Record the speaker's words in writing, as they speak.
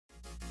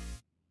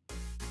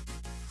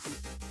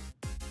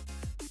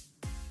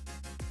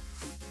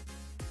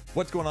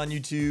What's going on,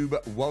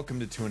 YouTube? Welcome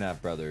to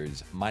 2.5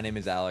 Brothers. My name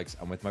is Alex.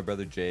 I'm with my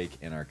brother Jake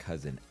and our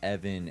cousin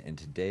Evan, and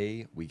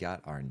today we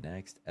got our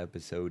next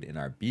episode in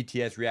our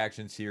BTS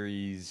reaction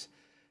series.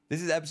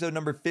 This is episode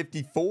number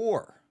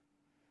 54,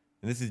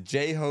 and this is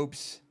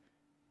J-Hope's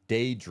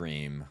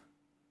Daydream.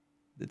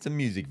 It's a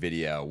music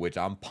video, which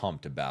I'm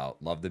pumped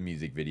about. Love the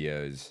music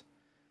videos.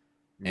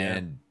 Yeah.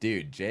 And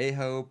dude,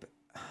 J-Hope,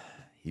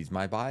 he's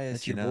my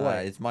bias. You know,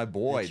 it's my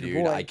boy,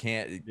 dude. I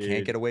can't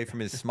get away from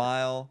his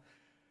smile.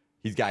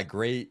 He's got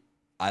great.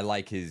 I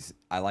like his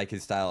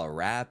style of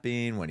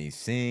rapping. When he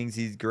sings,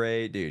 he's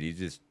great, dude. He's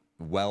just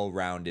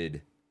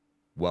well-rounded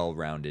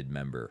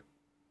member.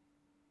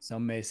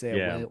 Some may say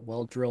a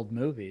well-drilled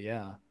movie.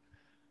 Yeah,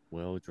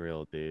 well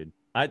drilled, dude.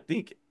 I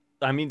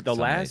mean, the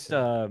last.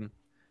 I'm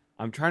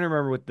trying to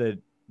remember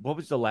what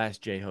was the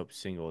last J-Hope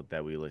single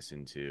that we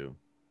listened to.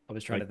 I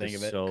was trying to think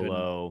of it.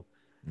 Solo.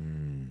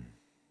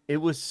 It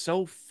was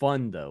so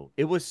fun though.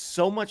 It was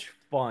so much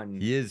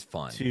fun. He is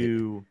fun.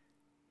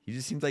 He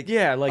just seems like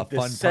like a the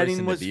fun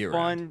setting was fun.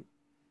 Around.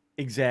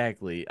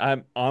 Exactly.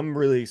 I'm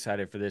really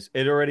excited for this.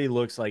 It already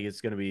looks like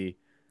it's gonna be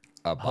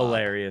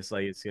hilarious.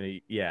 Like it's gonna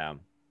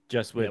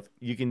just with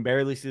you can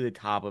barely see the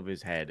top of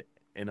his head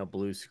in a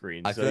blue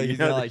screen. I feel like he's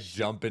gonna like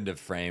jump into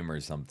frame or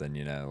something.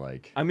 You know,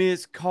 like I mean,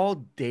 it's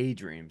called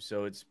Daydream,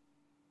 so it's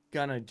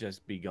gonna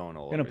just be going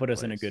all over. Gonna put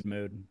us in a good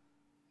mood.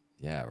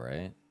 Yeah.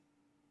 Right.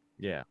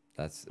 Yeah.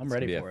 I'm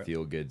ready for it.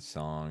 Feel good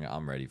song.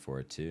 I'm ready for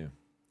it too.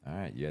 All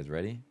right, you guys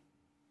ready?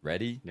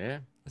 Ready? Yeah.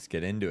 Let's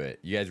get into it.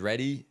 You guys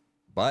ready?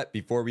 But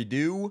before we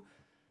do,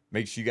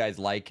 make sure you guys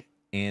like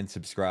and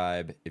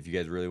subscribe. If you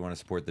guys really want to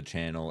support the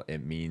channel,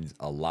 it means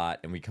a lot.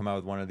 And we come out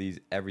with one of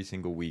these every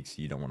single week,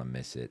 so you don't want to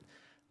miss it.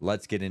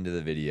 Let's get into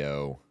the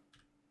video.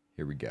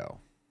 Here we go.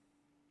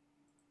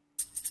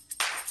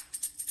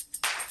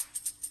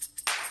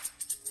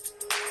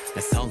 내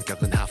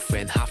성격은 half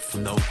and half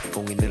no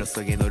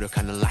공인으로서의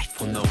노력하는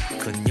life no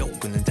큰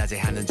욕구는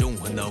자제하는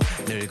중후 no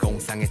늘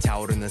공상에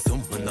차오르는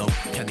숨후 no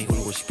편히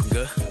울고 싶은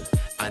거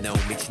I know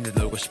미친 듯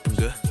놀고 싶은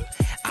거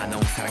I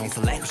know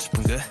사랑해서 내고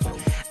싶은 거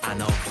I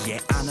know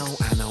yeah I know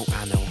I know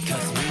I know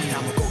Cause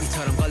다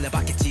물고기처럼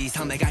걸려봤겠지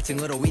상대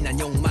갈증으로 인한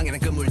욕망이란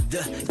그물들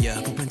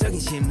yeah 보편적인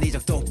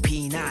심리적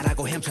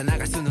도피나라고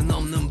헤쳐나갈 수는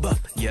없는 법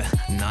yeah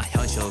나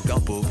현실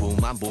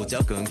거부부만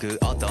부적은 그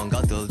어떤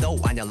것들도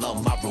아냐 love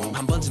my room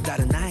한 번쯤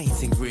다른 나의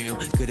인생 dream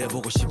그래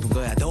보고 싶은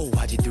거야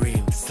도화지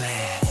dream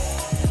slap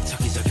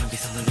저기저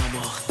경계선을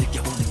넘어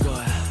느껴보는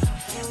거야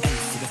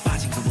앨리스가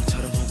빠진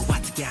구멍처럼 오고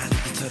바트게 하는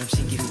것처럼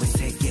신기루의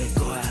세계일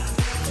거야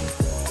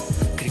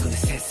그리고 내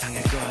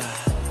세상일 거야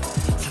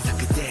상상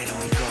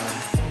그대로일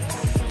거야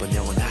넌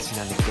영원하진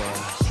않을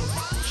거야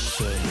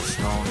Push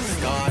on the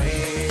star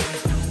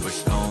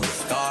Push on the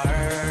star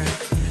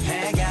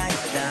해가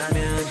있다면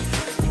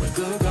꿈을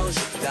꾸고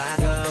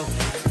싶다고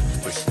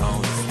Push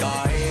on the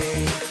star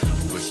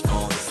Push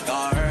on the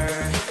star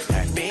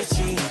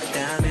달빛이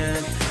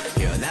있다면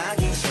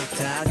변하기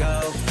싫다고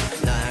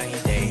나의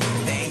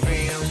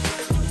daydream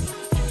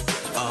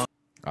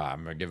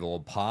I'm gonna give it a little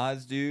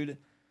pause, dude.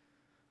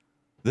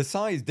 This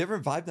song is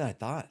different vibe than I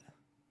thought.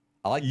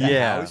 I like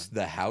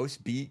the house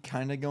beat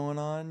kind of going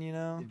on, you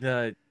know?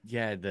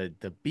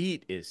 The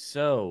beat is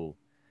so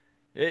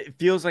it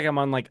feels like I'm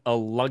on like a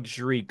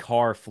luxury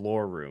car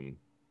floor room.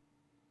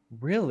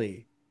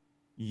 Really?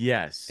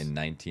 Yes. In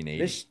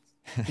 1980.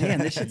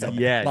 This shit's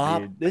a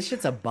bop. Dude. This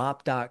shit's a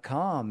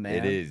bop.com, man.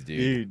 It is, dude.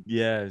 Dude,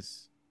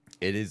 yes.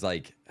 It is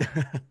like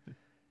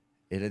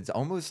it is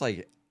almost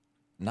like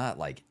not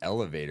like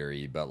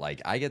elevator-y, but like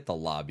I get the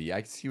lobby.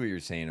 I can see what you're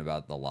saying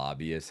about the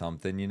lobby or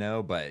something, you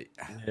know, but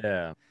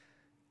yeah.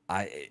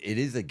 It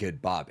is a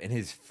good bop, and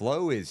his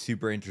flow is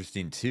super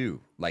interesting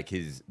too. Like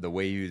the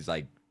way he was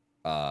like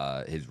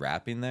his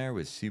rapping there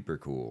was super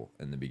cool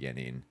in the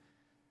beginning.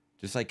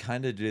 Just like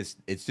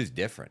it's just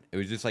different. It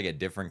was just like a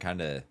different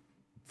kind of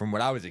from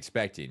what I was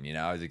expecting, you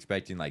know. I was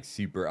expecting like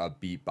super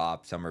upbeat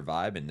bop summer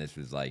vibe, and this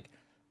was like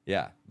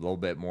a little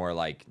bit more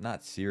like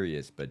not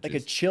serious, but like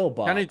just a chill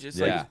bop. Kind of just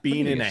like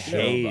being in a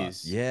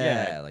haze.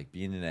 Yeah, like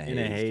being in a haze. In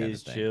a haze, kind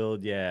of thing.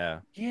 chilled, yeah.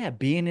 Yeah,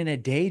 being in a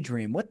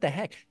daydream. What the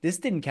heck? This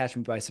didn't catch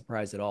me by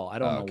surprise at all. I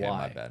don't know why.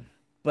 My bad.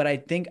 But I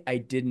think I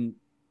didn't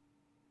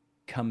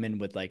come in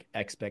with like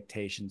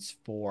expectations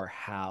for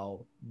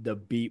how the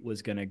beat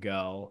was gonna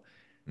go.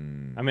 I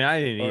mean, I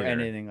didn't either.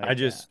 Anything like I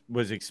just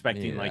was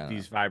expecting like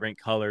these know. vibrant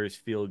colors,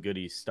 feel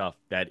goody stuff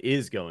that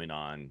is going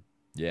on.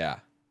 Yeah.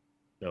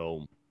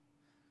 So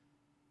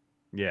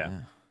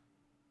yeah.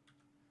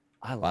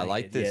 I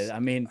like this. Yeah, I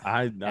mean,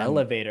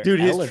 elevator. Dude,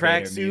 his elevator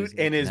tracksuit music.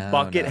 and his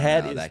bucket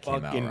head is that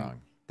came fucking out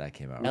wrong. That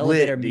came out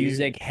elevator lit,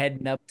 music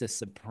heading up to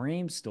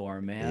Supreme Store,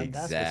 man.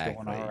 Exactly. That's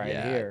what's going on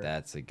right here.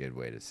 That's a good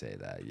way to say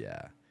that.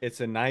 Yeah. It's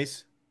a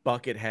nice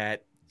bucket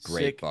hat.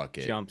 Great sick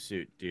bucket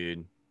jumpsuit,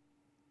 dude.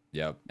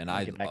 Yep. And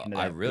I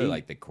really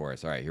like the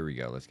chorus. All right, here we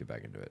go. Let's get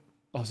back into it.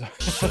 Oh, sorry.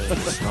 Push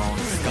on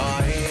the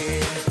star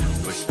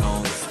Push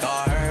on the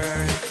star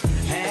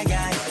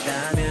해가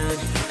있다면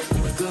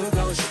꿈을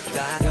꾸고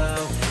싶다고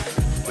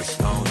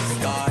Push on the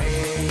star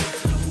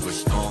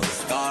Push on the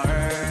star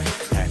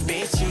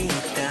달빛이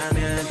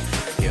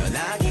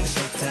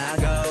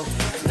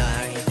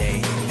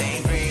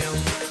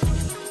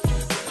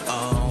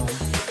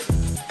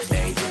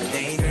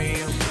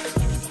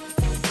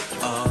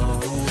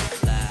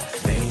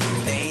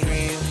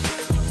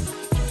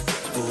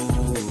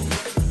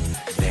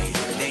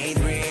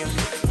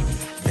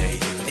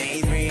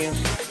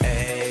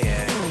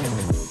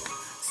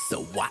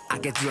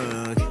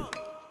drunk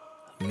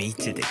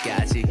미칠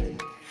때까지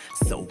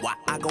So why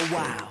I go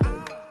wow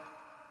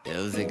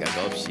별 생각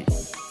없이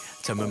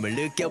젊음을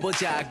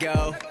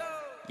느껴보자고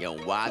Yo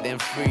wild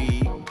and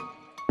free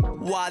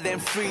Wild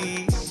and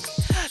free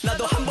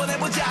나도 한번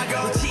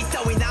해보자고 지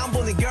따위 나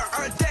보는 girl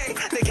all day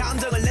내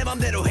감정을 내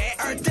맘대로 해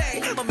all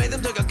day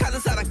맘에든 저격하는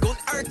사랑꾼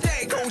all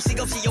day 공식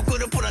없이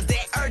욕구를 풀어대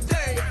all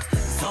day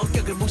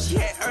성격을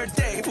무시해 all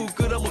day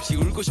부끄럼 없이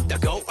울고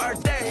싶다고 all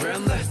day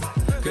Realness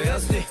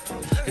그였으니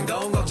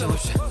행동 걱정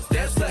없이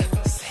That's it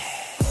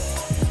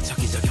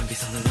저기저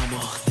경계선을 넘어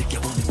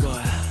느껴보는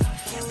거야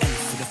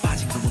앨리스가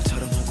빠진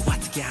구멍처럼 오고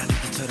어떻게 하는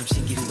것처럼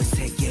신기루의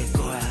세계일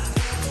거야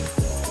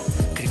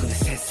그리고 내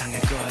세상일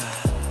거야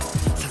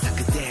상상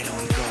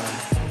그대로일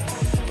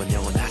거야 번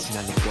영원하진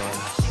않을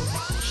거야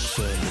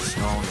We're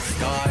gonna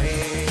start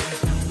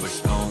We're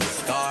gonna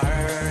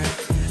start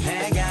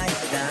해가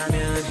있다면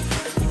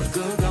꿈을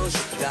꾸고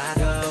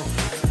싶다고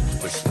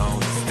We're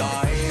gonna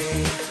start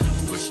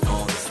We're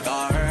gonna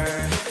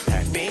start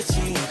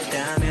달빛이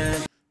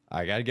있다면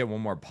I gotta get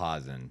one more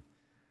pause in.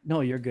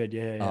 No, you're good.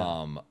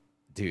 Yeah.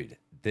 Dude,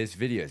 this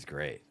video is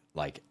great.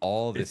 Like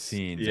all the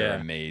scenes are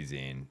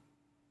amazing.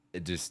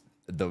 It just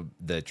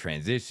the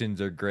transitions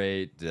are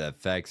great, the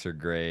effects are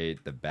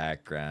great, the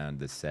background,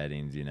 the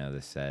settings, you know,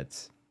 the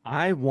sets.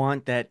 I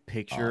want that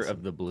picture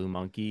of the blue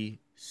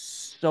monkey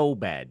so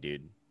bad,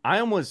 dude. I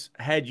almost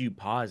had you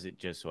pause it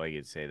just so I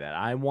could say that.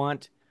 I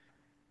want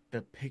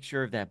the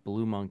picture of that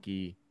blue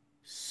monkey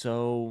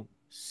so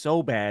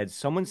bad.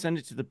 Someone send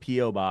it to the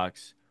P.O.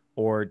 box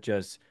or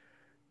just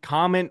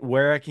comment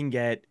where I can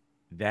get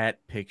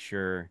that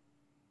picture.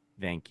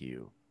 Thank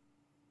you.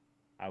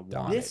 I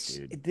want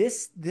it, dude.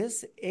 It's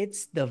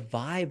the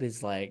vibe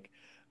is like,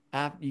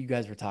 after you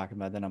guys were talking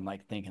about, then I'm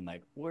like thinking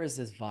like, where's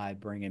this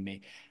vibe bringing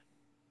me?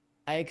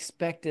 I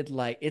expected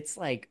like, it's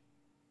like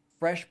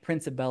Fresh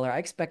Prince of Bel-Air. I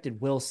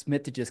expected Will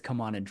Smith to just come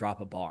on and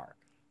drop a bar.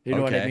 You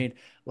know what I mean?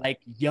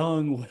 Like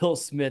young Will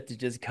Smith to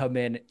just come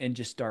in and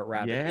just start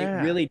rapping.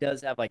 Yeah. It really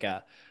does have like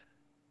a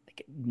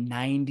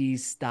 90s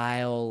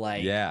style,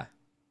 like yeah,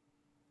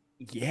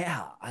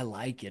 I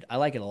like it. I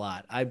like it a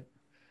lot.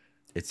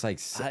 It's like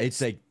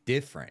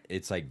different.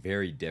 It's like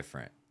very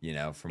different, you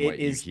know, from what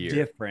you hear. It is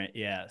different,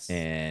 yes.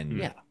 And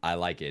yeah, I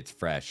like it. It's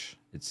fresh.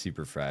 It's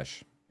super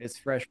fresh. It's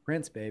Fresh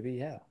Prince, baby.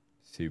 Yeah.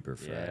 Super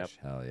fresh. Yep.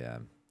 Hell yeah.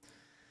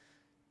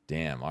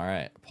 Damn. All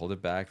right. Pulled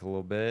it back a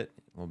little bit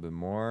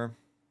more.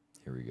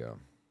 Here we go.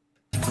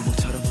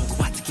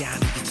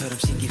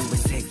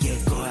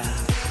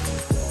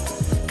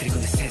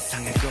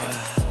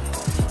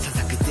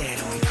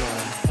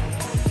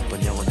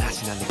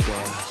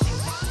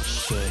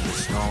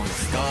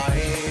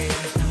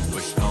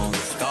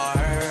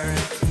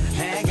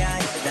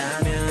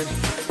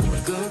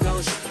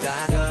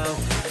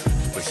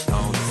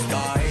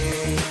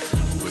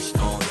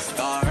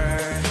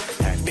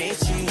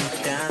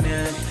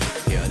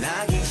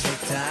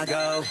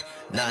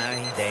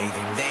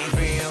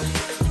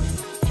 Daydream.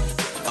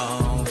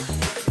 Oh,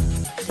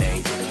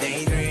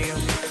 daydream.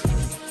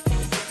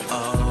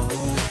 Oh,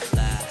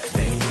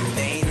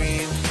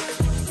 daydream.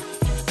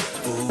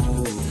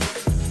 Ooh,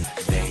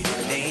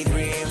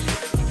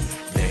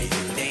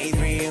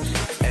 daydream.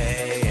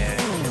 Hey,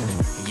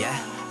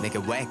 yeah. 내가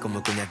왜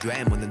꿈을 꾸냐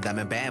돼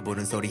묻는다면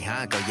배부른 소리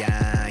할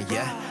거야.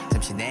 Yeah.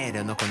 잠시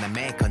내려놓고 난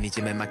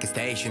메커니즘에 맞게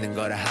스테이 쉬는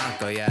거라 할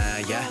거야.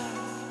 Yeah.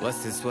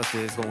 What's this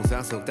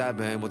공상 속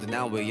답은 모두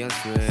나의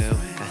연습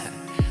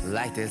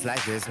Like this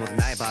모두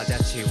나의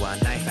바자치와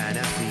나의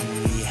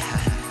fantasy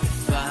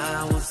If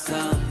I want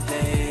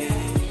something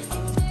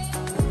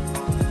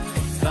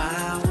If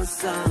I want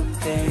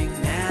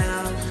something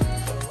now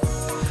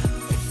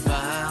If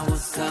I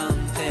want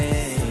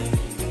something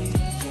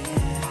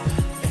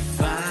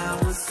If I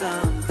want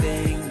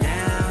something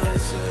now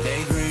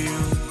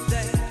Daydream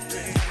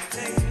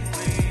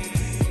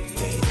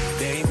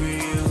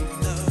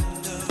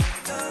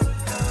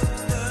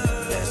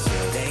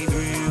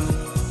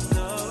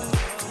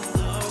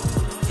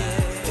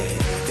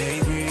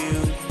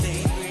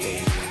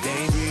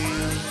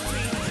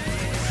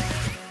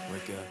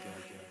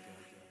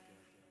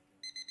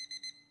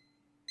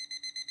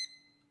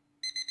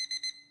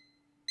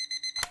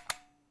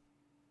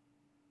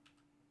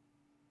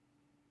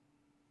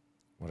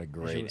What a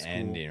great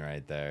ending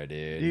right there,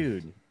 dude.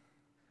 Dude,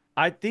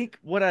 I think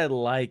what I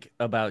like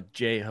about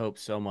J-Hope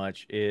so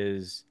much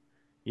is,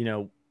 you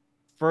know,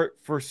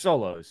 for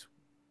solos,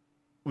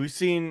 we've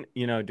seen,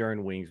 you know,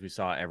 during Wings, we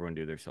saw everyone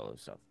do their solo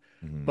stuff.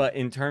 Mm-hmm. But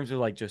in terms of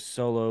like just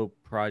solo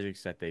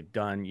projects that they've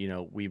done, you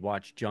know, we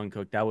watched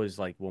Jungkook. That was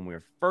like when we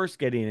were first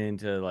getting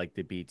into like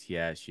the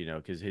BTS, you know,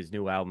 because his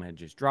new album had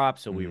just dropped.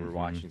 So we were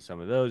watching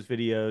some of those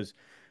videos.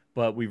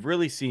 But we've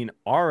really seen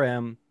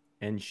RM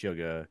and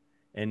Suga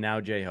and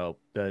now J-Hope,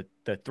 the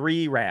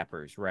three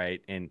rappers,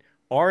 right? And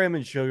RM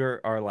and Suga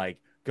are like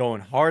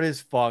going hard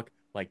as fuck.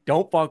 Like,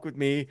 don't fuck with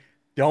me.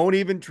 Don't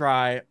even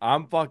try.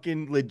 I'm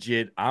fucking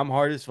legit. I'm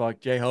hard as fuck.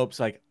 J-Hope's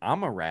like,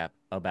 I'm a rap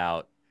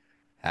about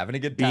Having a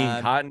good being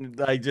time. cotton,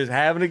 like just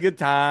having a good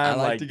time,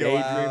 I like like to go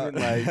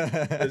daydreaming,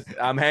 out.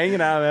 like I'm hanging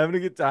out, I'm having a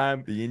good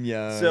time. Being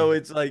young. So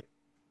it's like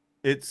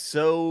it's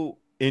so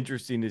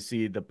interesting to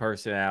see the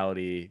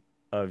personality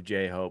of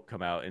J-Hope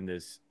come out in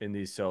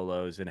these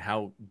solos and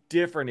how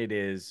different it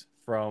is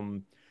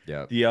from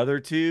the other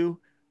two.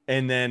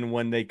 And then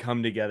when they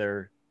come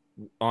together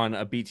on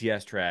a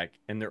BTS track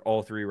and they're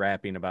all three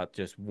rapping about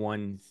just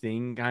one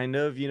thing, kind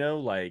of, you know,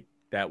 like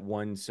that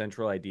one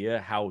central idea,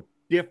 how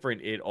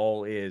different it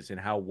all is and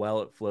how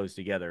well it flows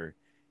together,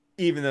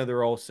 even though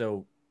they're all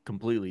so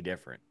completely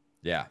different.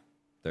 Yeah.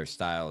 Their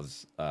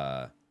styles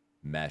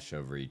mesh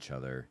over each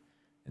other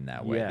in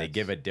that way. They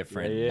give a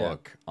different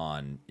look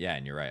on,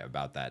 and you're right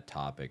about that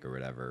topic or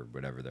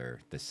whatever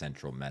the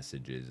central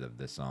messages of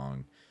the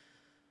song.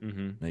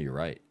 No, you're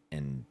right.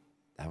 And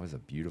that was a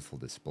beautiful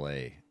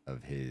display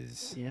of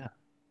his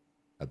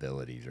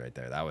abilities right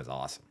there. That was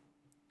awesome.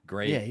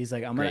 Great. Yeah, he's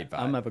like, I'm gonna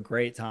have a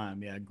great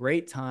time. Yeah,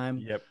 great time.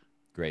 Yep.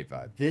 Great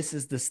vibe. This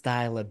is the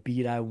style of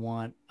beat I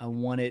want. I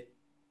want it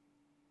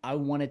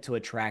to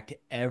attract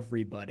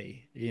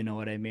everybody. You know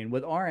what I mean?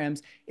 With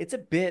RMs, it's a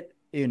bit,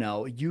 you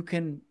know,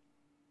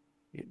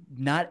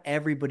 not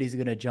everybody's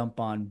gonna jump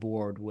on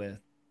board with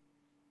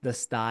the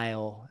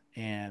style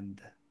and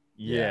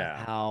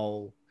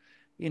how,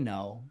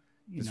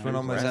 this one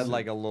almost had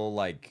like a little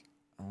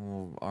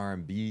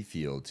R&B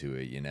feel to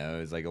it, you know.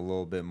 It's like a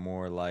little bit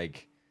more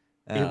like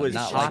it was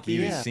not poppy, like he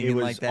was singing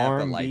like that,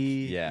 R&B, but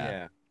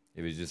like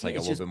it was just like a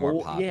little bit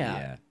more poppy.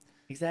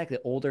 Exactly,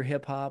 older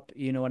hip hop.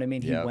 You know what I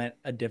mean? He went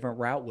a different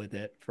route with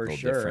it for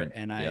sure, different.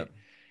 And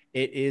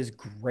it is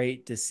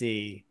great to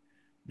see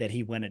that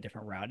he went a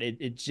different route.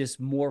 It's just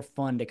more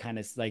fun to kind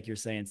of, like you're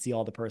saying, see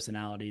all the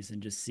personalities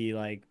and just see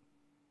like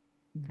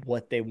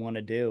what they want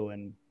to do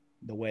and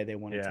the way they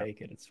want to take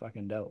it. It's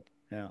fucking dope.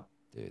 Yeah.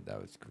 Dude, that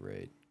was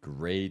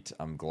great.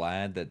 I'm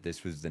glad that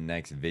this was the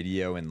next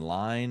video in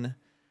line.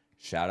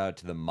 Shout out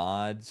to the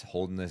mods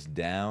holding us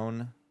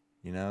down.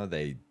 You know,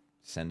 they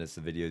send us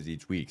the videos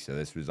each week, so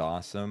this was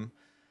awesome.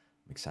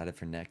 I'm excited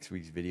for next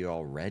week's video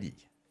already.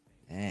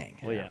 Dang.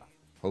 Oh yeah.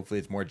 Hopefully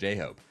it's more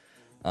J-Hope.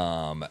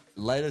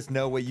 Let us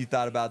know what you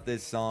thought about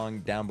this song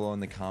down below in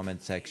the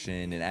comment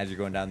section, and as you're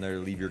going down there,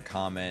 leave your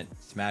comment,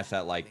 smash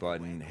that like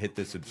button, hit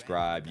the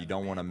subscribe. You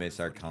don't want to miss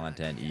our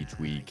content each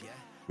week.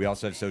 We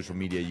also have social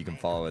media you can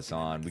follow us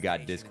on. We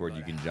got Discord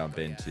you can jump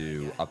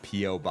into, a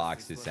PO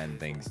box to send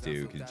things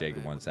to because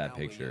Jacob wants that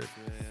picture.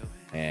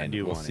 And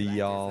we'll see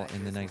y'all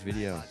in the next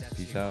video.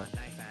 Peace out.